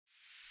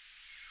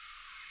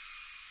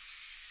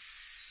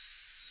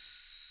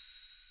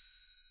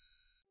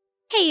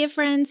Hey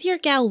friends, your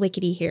gal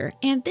Wickedy here,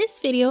 and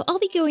this video I'll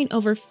be going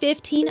over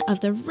 15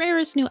 of the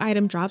rarest new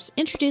item drops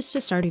introduced to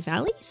Stardew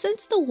Valley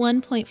since the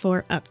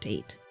 1.4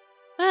 update.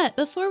 But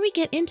before we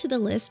get into the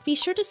list, be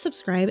sure to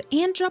subscribe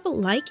and drop a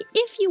like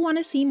if you want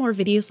to see more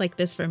videos like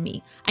this from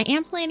me. I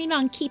am planning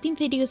on keeping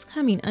videos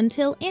coming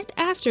until and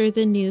after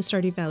the new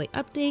Stardew Valley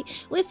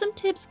update with some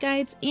tips,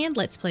 guides, and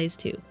let's plays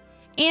too.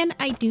 And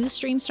I do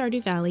stream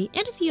Stardew Valley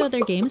and a few other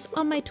games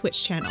on my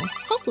Twitch channel.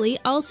 Hopefully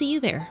I'll see you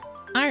there.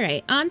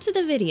 Alright, on to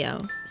the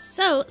video.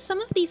 So,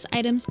 some of these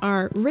items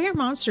are rare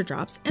monster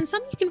drops, and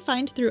some you can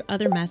find through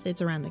other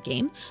methods around the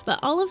game, but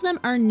all of them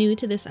are new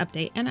to this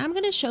update, and I'm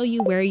going to show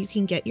you where you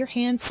can get your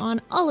hands on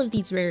all of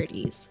these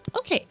rarities.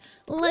 Okay,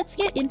 let's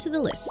get into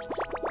the list.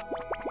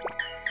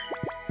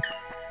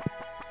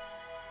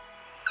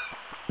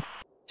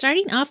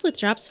 Starting off with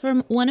drops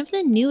from one of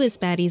the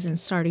newest baddies in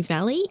Stardew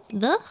Valley,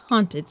 the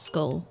Haunted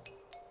Skull.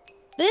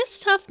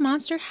 This tough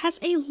monster has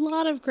a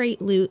lot of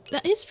great loot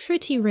that is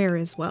pretty rare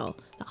as well.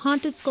 The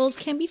Haunted Skulls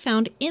can be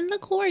found in the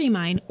quarry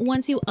mine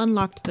once you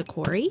unlocked the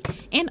quarry,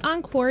 and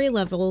on quarry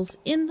levels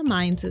in the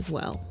mines as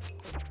well.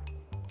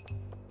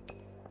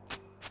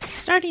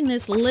 Starting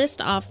this list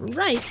off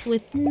right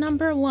with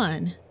number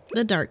 1,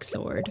 the Dark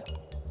Sword.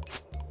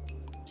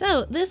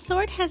 So, this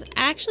sword has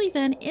actually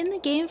been in the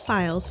game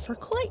files for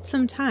quite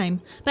some time,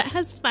 but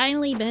has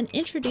finally been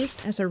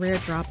introduced as a rare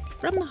drop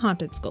from the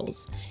Haunted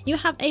Skulls. You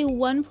have a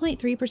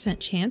 1.3%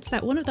 chance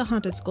that one of the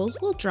Haunted Skulls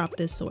will drop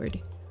this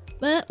sword.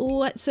 But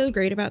what's so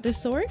great about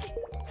this sword?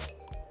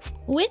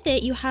 With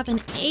it, you have an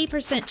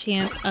 8%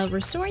 chance of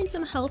restoring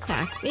some health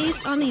back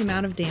based on the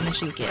amount of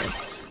damage you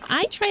give.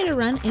 I try to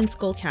run in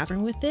Skull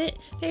Cavern with it,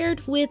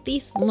 paired with the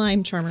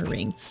Slime Charmer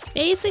Ring,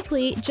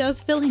 basically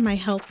just filling my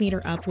health meter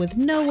up with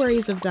no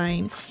worries of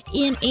dying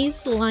in a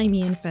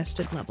slimy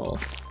infested level.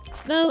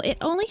 Though it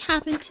only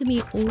happened to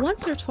me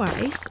once or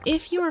twice,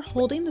 if you are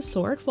holding the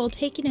sword while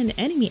taking an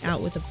enemy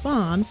out with a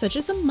bomb, such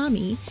as a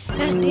mummy,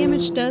 that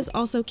damage does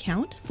also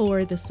count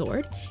for the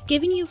sword,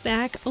 giving you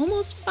back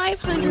almost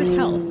 500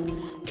 health.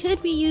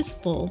 Could be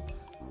useful,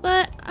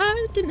 but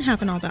it didn't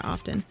happen all that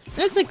often.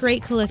 It's a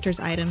great collector's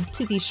item,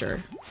 to be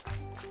sure.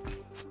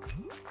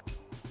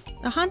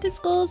 The Haunted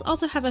Skulls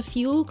also have a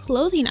few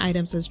clothing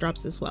items as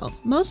drops as well,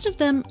 most of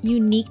them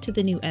unique to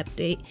the new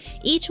update,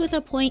 each with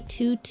a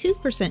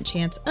 0.22%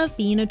 chance of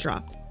being a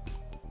drop.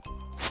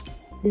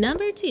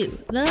 Number 2,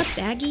 the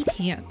Baggy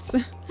Pants.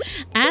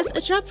 As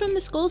a drop from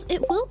the skulls,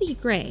 it will be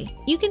gray.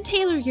 You can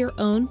tailor your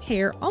own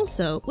pair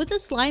also with a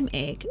slime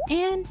egg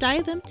and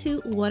dye them to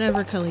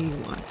whatever color you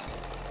want.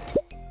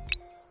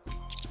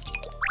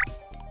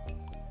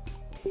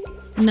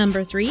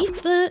 Number 3,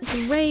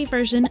 the gray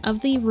version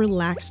of the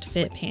Relaxed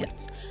Fit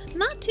Pants.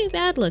 Not too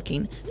bad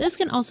looking. This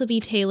can also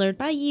be tailored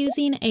by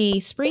using a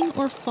spring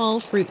or fall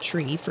fruit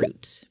tree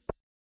fruit.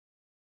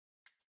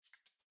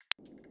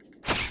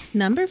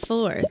 Number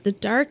 4, the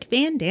Dark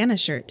Bandana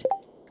Shirt.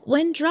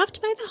 When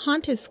dropped by the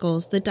Haunted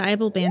Skulls, the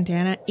dyeable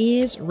bandana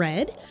is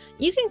red.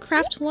 You can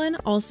craft one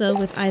also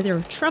with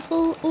either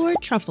truffle or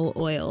truffle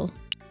oil.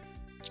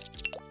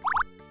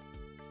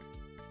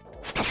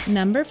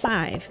 Number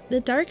 5,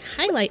 the Dark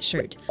Highlight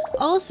Shirt,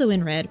 also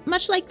in red,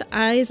 much like the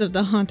eyes of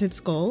the Haunted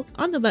Skull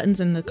on the buttons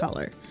in the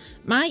collar.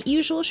 My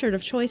usual shirt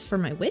of choice for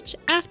my witch,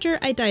 after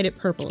I dyed it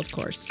purple of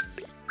course.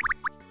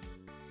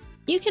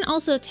 You can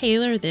also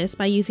tailor this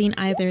by using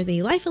either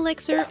the Life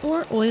Elixir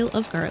or Oil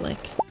of Garlic.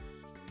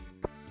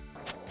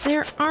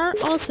 There are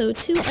also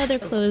 2 other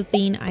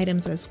clothing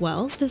items as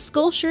well, the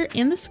Skull Shirt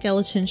and the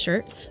Skeleton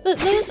Shirt, but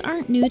those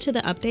aren't new to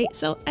the update,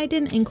 so I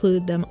didn't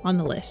include them on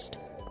the list.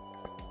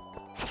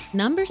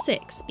 Number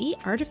 6, the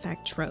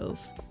Artifact Trove.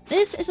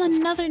 This is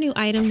another new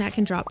item that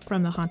can drop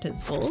from the Haunted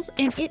Skulls,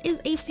 and it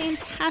is a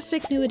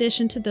fantastic new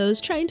addition to those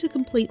trying to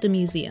complete the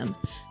museum.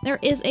 There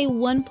is a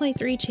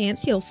 1.3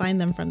 chance you'll find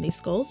them from these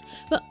skulls,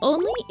 but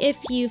only if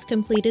you've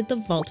completed the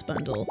Vault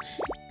Bundle.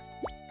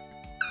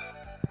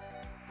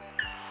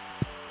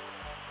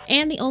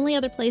 And the only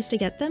other place to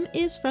get them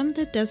is from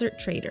the Desert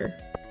Trader.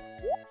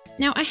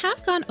 Now, I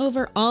have gone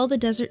over all the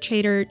Desert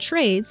Trader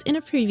trades in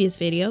a previous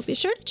video. Be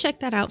sure to check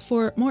that out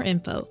for more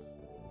info.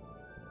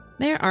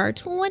 There are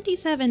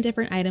 27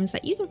 different items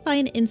that you can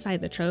find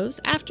inside the troves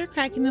after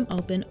cracking them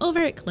open over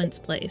at Clint's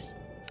place.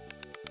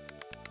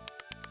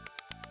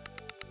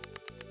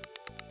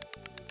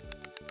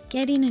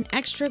 Getting an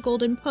extra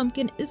golden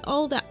pumpkin is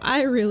all that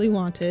I really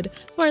wanted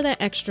for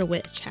that extra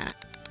witch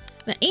hat.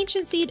 The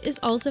Ancient Seed is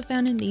also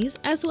found in these,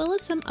 as well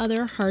as some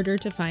other harder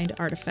to find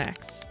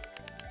artifacts.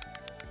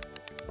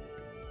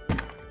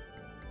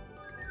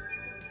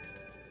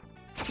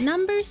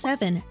 Number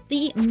 7,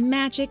 the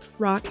Magic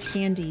Rock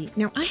Candy.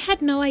 Now, I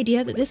had no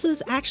idea that this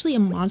was actually a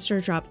monster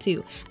drop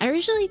too. I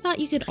originally thought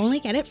you could only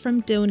get it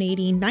from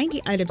donating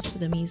 90 items to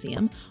the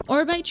museum,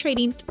 or by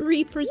trading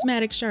 3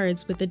 prismatic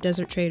shards with the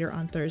Desert Trader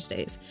on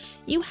Thursdays.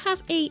 You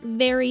have a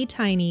very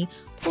tiny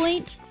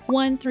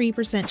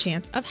 0.13%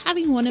 chance of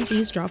having one of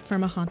these drop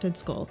from a Haunted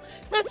Skull.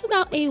 That's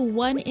about a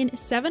 1 in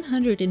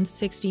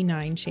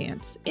 769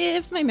 chance,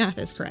 if my math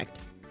is correct.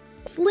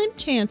 Slim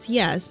chance,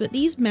 yes, but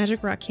these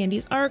magic rock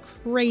candies are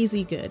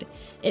crazy good.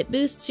 It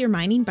boosts your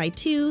mining by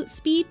 2,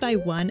 speed by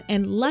 1,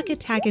 and luck,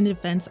 attack, and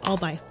defense all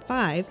by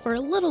 5 for a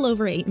little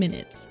over 8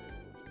 minutes.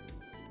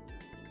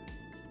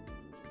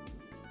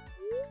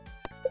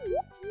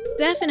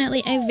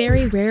 Definitely a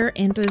very rare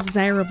and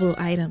desirable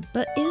item,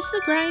 but is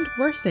the grind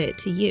worth it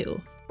to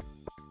you?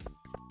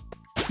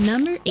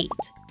 Number 8.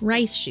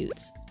 Rice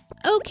Shoots.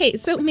 Okay,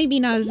 so maybe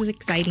not as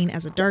exciting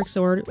as a dark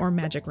sword or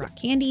magic rock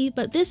candy,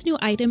 but this new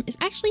item is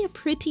actually a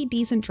pretty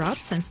decent drop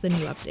since the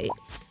new update.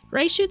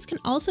 Rice shoots can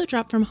also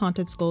drop from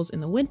haunted skulls in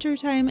the winter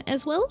time,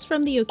 as well as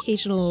from the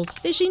occasional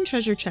fishing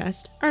treasure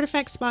chest,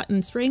 artifact spot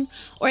in spring,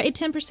 or a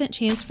 10%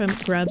 chance from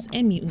grubs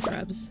and mutant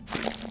grubs.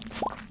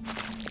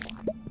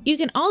 You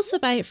can also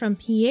buy it from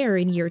Pierre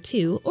in Year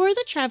 2 or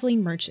the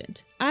Traveling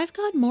Merchant. I've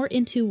gone more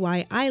into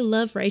why I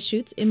love rice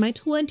shoots in my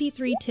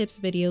 23 tips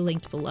video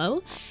linked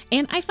below,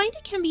 and I find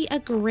it can be a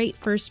great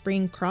first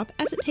spring crop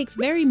as it takes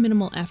very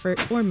minimal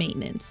effort or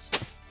maintenance.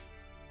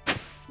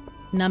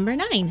 Number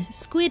 9.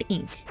 Squid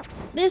Ink.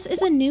 This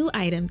is a new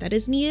item that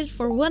is needed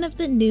for one of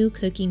the new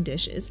cooking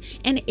dishes,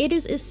 and it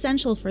is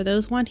essential for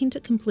those wanting to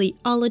complete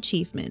all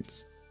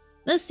achievements.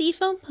 The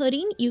seafoam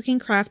pudding you can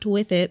craft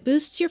with it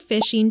boosts your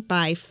fishing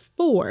by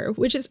 4,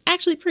 which is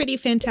actually pretty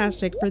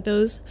fantastic for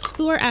those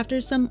who are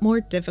after some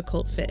more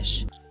difficult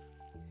fish.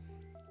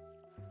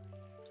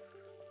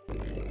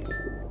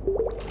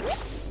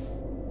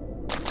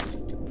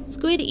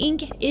 Squid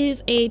ink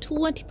is a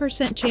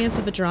 20% chance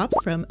of a drop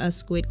from a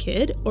squid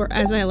kid, or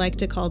as I like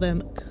to call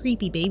them,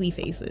 creepy baby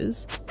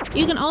faces.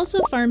 You can also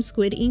farm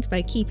squid ink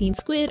by keeping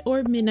squid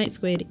or midnight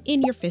squid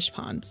in your fish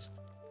ponds.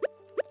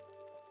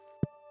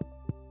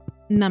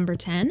 Number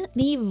 10,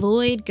 the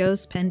Void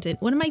Ghost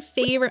Pendant, one of my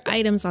favorite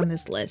items on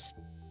this list.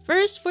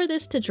 First, for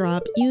this to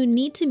drop, you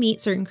need to meet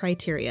certain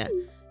criteria.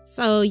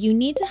 So you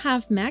need to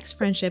have max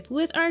friendship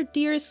with our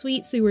dear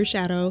sweet sewer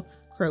shadow,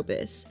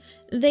 Krobus.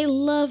 They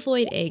love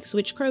void eggs,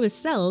 which Krobus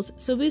sells,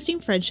 so boosting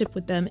friendship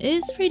with them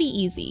is pretty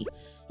easy.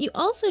 You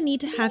also need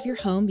to have your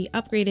home be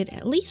upgraded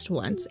at least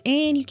once,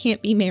 and you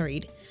can't be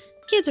married.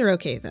 Kids are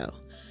okay though.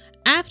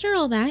 After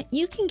all that,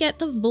 you can get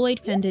the Void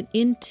Pendant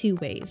in 2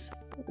 ways.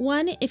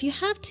 One, if you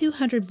have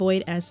 200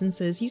 Void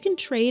Essences, you can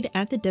trade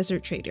at the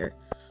Desert Trader.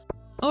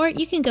 Or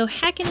you can go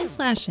hacking and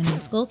slashing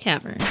in Skull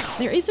Cavern.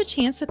 There is a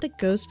chance that the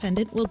Ghost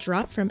Pendant will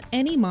drop from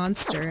any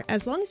monster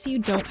as long as you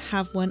don't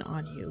have one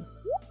on you.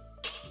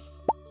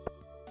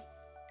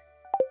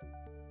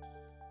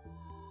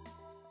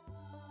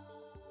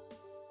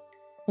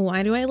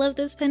 Why do I love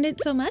this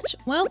pendant so much?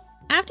 Well,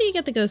 after you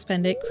get the Ghost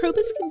Pendant,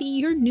 Krobus can be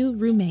your new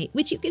roommate,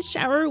 which you can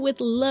shower with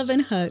love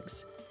and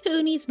hugs.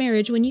 Who needs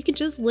marriage when you can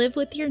just live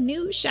with your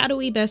new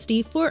shadowy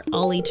bestie for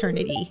all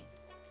eternity?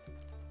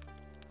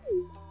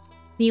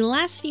 The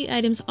last few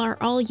items are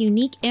all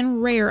unique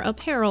and rare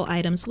apparel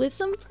items with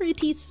some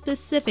pretty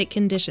specific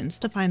conditions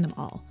to find them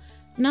all.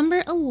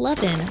 Number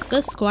 11,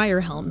 the Squire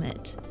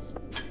Helmet.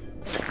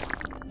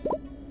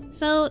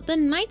 So the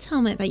Knight's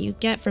Helmet that you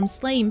get from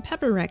slaying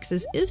Pepper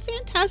Rexes is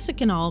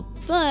fantastic and all,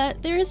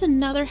 but there is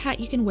another hat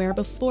you can wear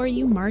before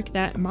you mark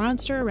that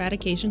monster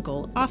eradication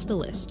goal off the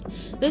list.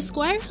 The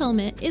Squire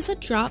Helmet is a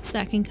drop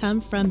that can come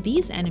from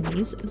these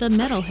enemies, the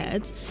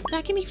Metalheads,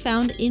 that can be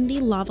found in the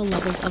lava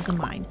levels of the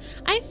mine.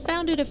 I've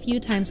found it a few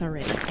times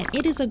already, and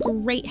it is a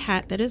great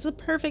hat that is a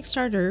perfect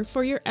starter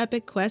for your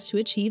epic quest to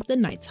achieve the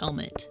Knight's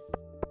Helmet.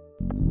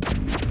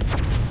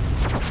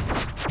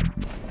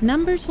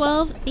 Number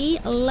 12, the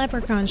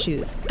Leprechaun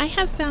Shoes. I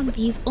have found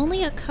these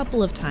only a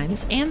couple of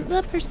times and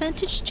the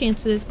percentage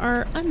chances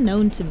are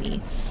unknown to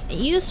me. It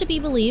used to be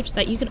believed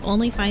that you could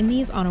only find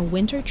these on a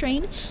winter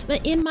train,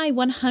 but in my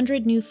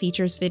 100 new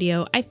features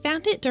video, I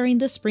found it during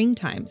the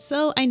springtime,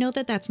 so I know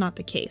that that's not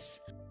the case.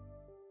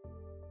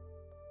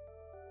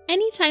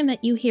 Anytime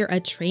that you hear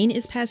a train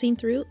is passing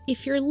through,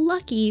 if you're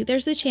lucky,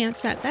 there's a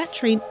chance that that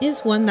train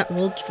is one that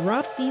will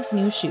drop these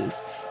new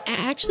shoes. I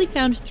actually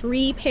found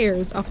 3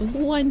 pairs off of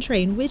one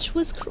train, which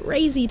was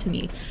crazy to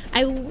me.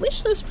 I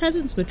wish those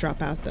presents would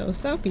drop out though,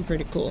 that would be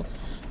pretty cool.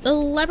 The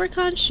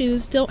Leprechaun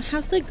shoes don't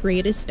have the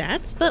greatest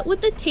stats, but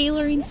with the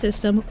tailoring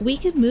system, we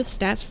can move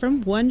stats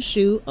from one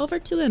shoe over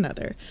to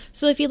another.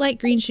 So if you like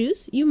green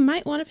shoes, you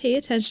might want to pay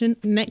attention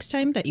next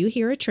time that you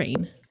hear a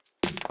train.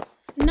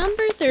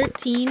 Number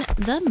 13,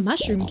 the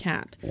Mushroom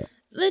Cap.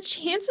 The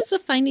chances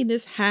of finding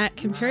this hat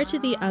compared to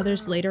the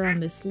others later on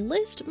this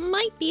list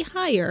might be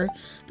higher,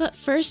 but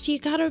first you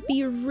gotta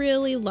be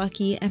really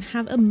lucky and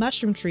have a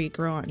mushroom tree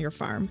grow on your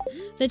farm.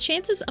 The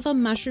chances of a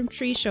mushroom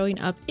tree showing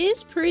up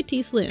is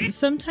pretty slim.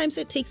 Sometimes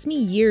it takes me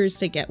years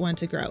to get one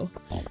to grow.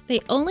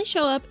 They only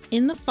show up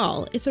in the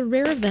fall. It's a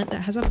rare event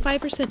that has a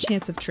 5%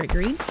 chance of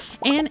triggering,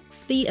 and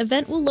the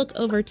event will look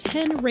over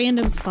 10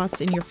 random spots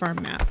in your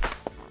farm map.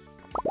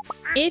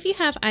 If you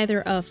have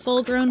either a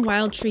full-grown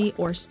wild tree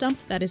or stump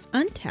that is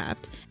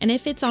untapped, and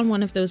if it's on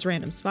one of those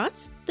random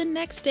spots, the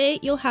next day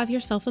you'll have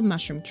yourself a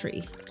mushroom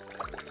tree.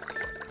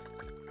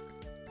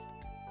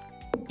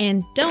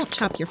 And don't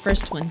chop your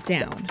first one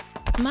down.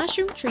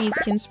 Mushroom trees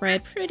can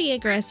spread pretty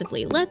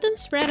aggressively. Let them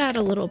spread out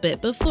a little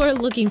bit before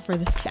looking for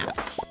this cap.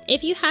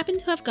 If you happen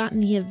to have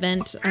gotten the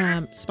event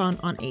spawn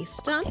on a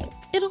stump,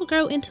 it'll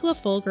grow into a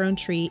full-grown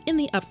tree in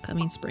the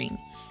upcoming spring.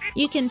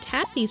 You can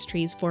tap these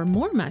trees for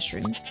more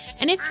mushrooms,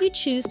 and if you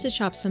choose to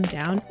chop some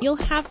down, you'll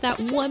have that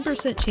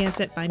 1% chance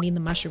at finding the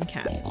mushroom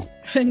cat.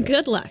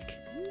 Good luck!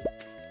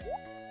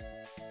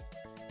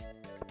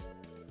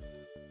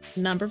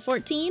 Number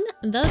 14,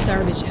 the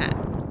garbage hat.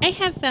 I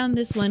have found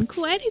this one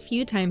quite a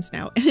few times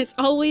now, and it's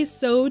always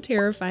so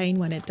terrifying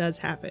when it does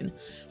happen.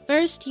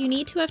 First, you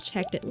need to have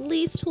checked at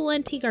least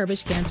 20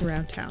 garbage cans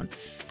around town.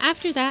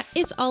 After that,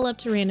 it's all up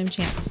to random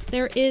chance.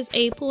 There is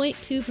a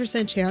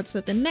 0.2% chance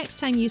that the next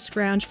time you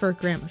scrounge for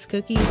grandma's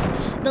cookies,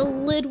 the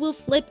lid will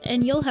flip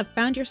and you'll have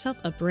found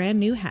yourself a brand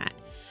new hat.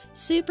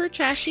 Super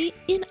trashy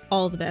in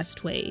all the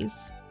best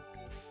ways.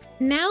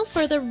 Now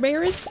for the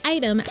rarest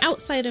item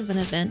outside of an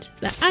event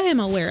that I am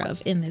aware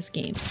of in this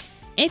game.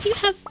 If you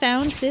have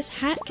found this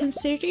hat,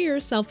 consider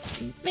yourself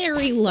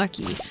very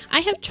lucky. I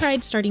have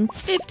tried starting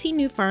 15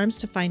 new farms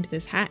to find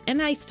this hat, and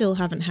I still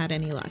haven't had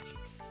any luck.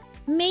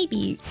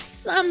 Maybe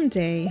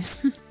someday.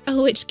 A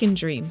witch can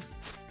dream.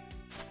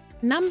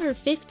 Number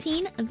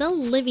 15, the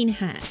living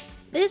hat.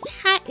 This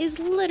hat is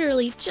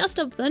literally just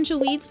a bunch of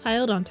weeds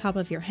piled on top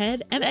of your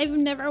head, and I've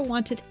never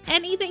wanted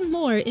anything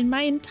more in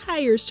my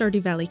entire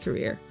Stardew Valley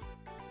career.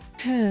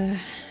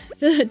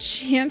 The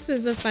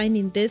chances of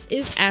finding this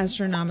is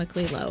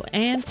astronomically low,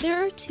 and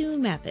there are two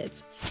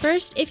methods.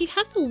 First, if you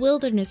have the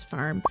wilderness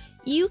farm,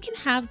 you can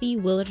have the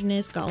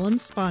wilderness golem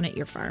spawn at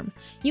your farm.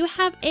 You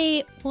have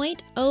a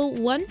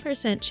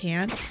 0.01%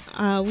 chance,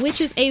 which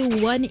is a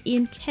 1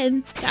 in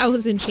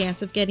 10,000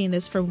 chance of getting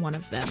this from one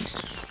of them.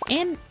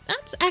 And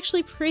that's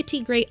actually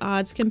pretty great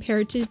odds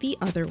compared to the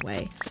other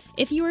way.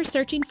 If you are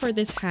searching for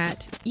this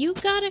hat, you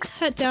gotta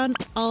cut down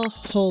a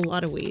whole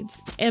lot of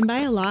weeds. And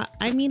by a lot,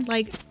 I mean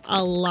like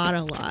a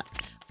lot.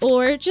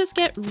 Or just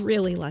get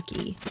really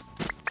lucky.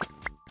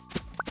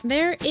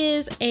 There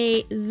is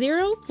a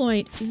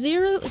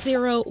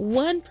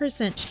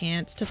 0.001%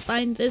 chance to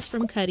find this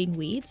from cutting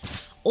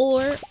weeds,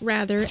 or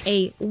rather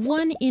a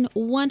 1 in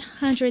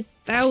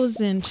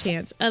 100,000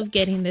 chance of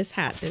getting this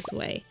hat this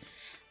way.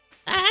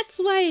 That's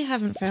why I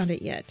haven't found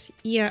it yet.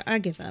 Yeah, I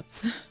give up.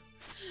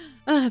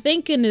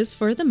 Thank goodness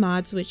for the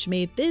mods which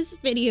made this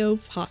video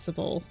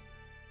possible.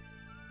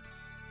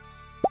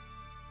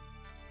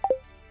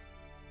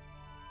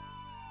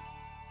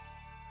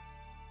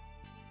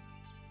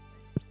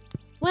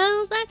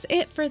 Well, that's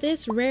it for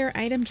this rare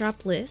item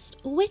drop list.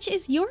 Which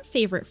is your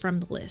favorite from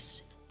the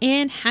list?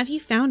 And have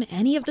you found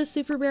any of the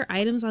super rare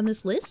items on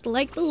this list,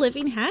 like the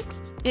living hat?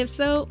 If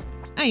so,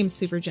 I am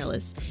super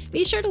jealous.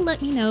 Be sure to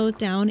let me know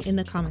down in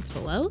the comments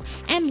below,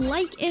 and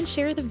like and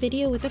share the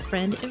video with a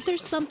friend if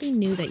there's something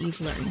new that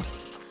you've learned.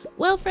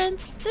 Well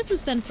friends, this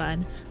has been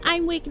fun.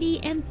 I'm Wickedy,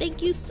 and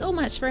thank you so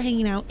much for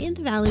hanging out in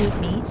the valley with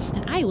me,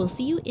 and I will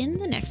see you in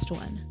the next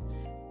one.